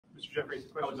Mr. Jeffries,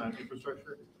 question on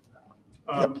infrastructure.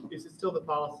 Is it still the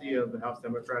policy of the House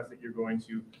Democrats that you're going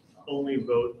to only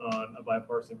vote on a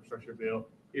bipartisan infrastructure bill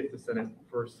if the Senate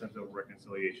first sends over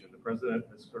reconciliation? The president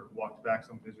has sort of walked back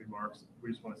some of his remarks.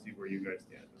 We just want to see where you guys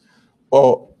stand.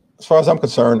 Well, as far as I'm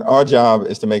concerned, our job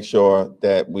is to make sure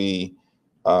that we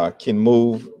can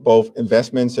move both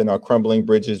investments in our crumbling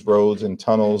bridges, roads, and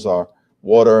tunnels, our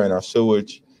water and our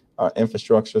sewage, our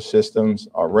infrastructure systems,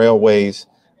 our railways,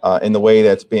 in the way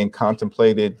that's being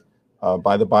contemplated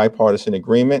by the bipartisan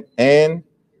agreement, and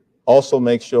also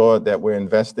make sure that we're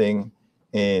investing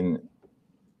in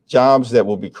jobs that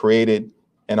will be created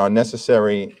and are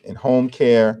necessary in home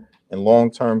care and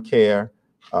long-term care,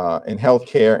 in health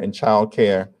care and child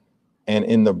care, and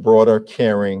in the broader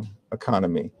caring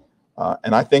economy.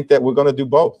 And I think that we're going to do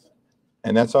both,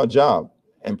 and that's our job.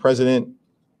 And President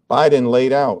Biden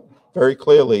laid out very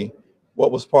clearly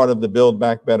what was part of the Build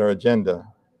Back Better agenda.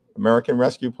 American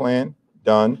Rescue Plan,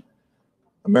 done.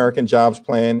 American Jobs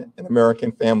Plan and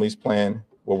American Families Plan.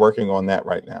 We're working on that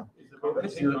right now.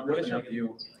 Is the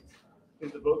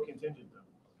vote contingent, though?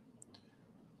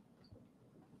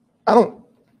 I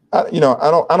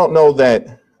don't know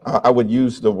that I would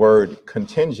use the word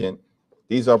contingent.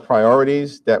 These are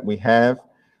priorities that we have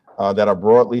that are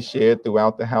broadly shared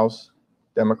throughout the House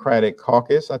Democratic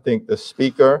caucus. I think the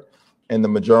Speaker and the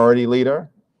Majority Leader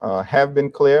have been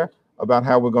clear about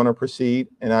how we're going to proceed,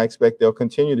 and I expect they'll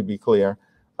continue to be clear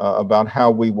about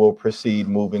how we will proceed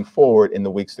moving forward in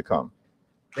the weeks to come.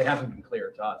 They haven't been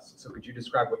clear to us, so could you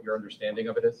describe what your understanding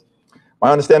of it is?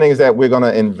 My understanding is that we're going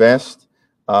to invest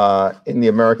in the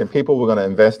American people. We're going to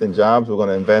invest in jobs. We're going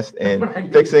to invest in as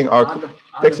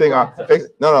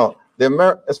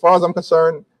far as I'm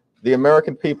concerned, the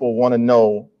American people want to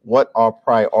know what our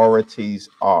priorities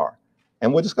are.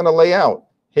 And we're just going to lay out,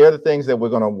 here are the things that we're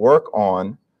going to work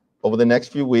on over the next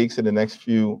few weeks and the next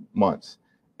few months.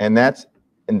 And that's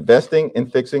investing in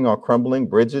fixing our crumbling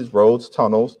bridges, roads,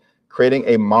 tunnels, creating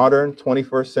a modern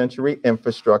 21st century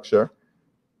infrastructure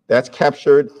that's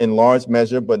captured in large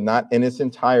measure, but not in its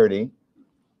entirety,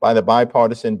 by the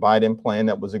bipartisan Biden plan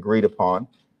that was agreed upon.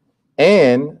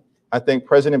 And I think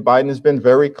President Biden has been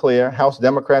very clear, House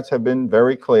Democrats have been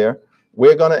very clear,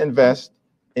 we're going to invest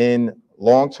in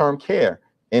long-term care,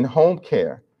 in home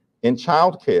care, in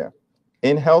child care,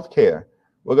 in health care.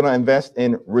 We're going to invest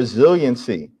in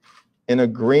resiliency, in a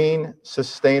green,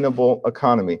 sustainable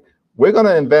economy. We're going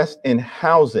to invest in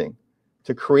housing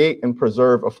to create and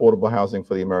preserve affordable housing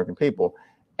for the American people.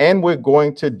 And we're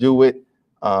going to do it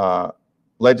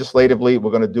legislatively. We're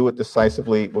going to do it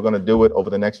decisively. We're going to do it over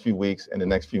the next few weeks and the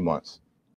next few months.